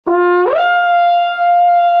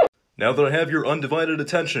Now that I have your undivided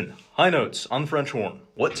attention, high notes on the French horn.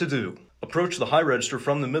 What to do? Approach the high register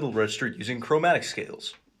from the middle register using chromatic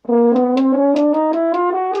scales.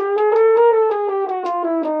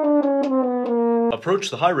 Approach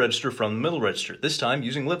the high register from the middle register, this time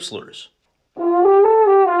using lip slurs.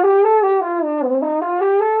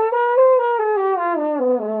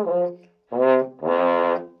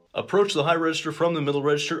 Approach the high register from the middle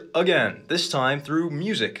register again, this time through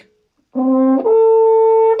music.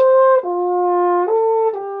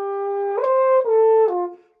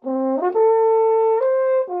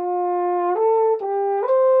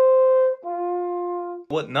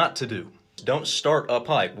 What not to do. Don't start up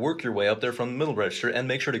high, work your way up there from the middle register and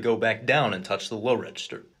make sure to go back down and touch the low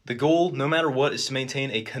register. The goal, no matter what, is to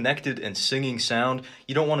maintain a connected and singing sound.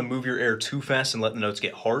 You don't want to move your air too fast and let the notes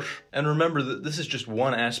get harsh. And remember that this is just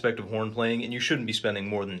one aspect of horn playing and you shouldn't be spending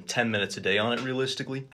more than 10 minutes a day on it realistically.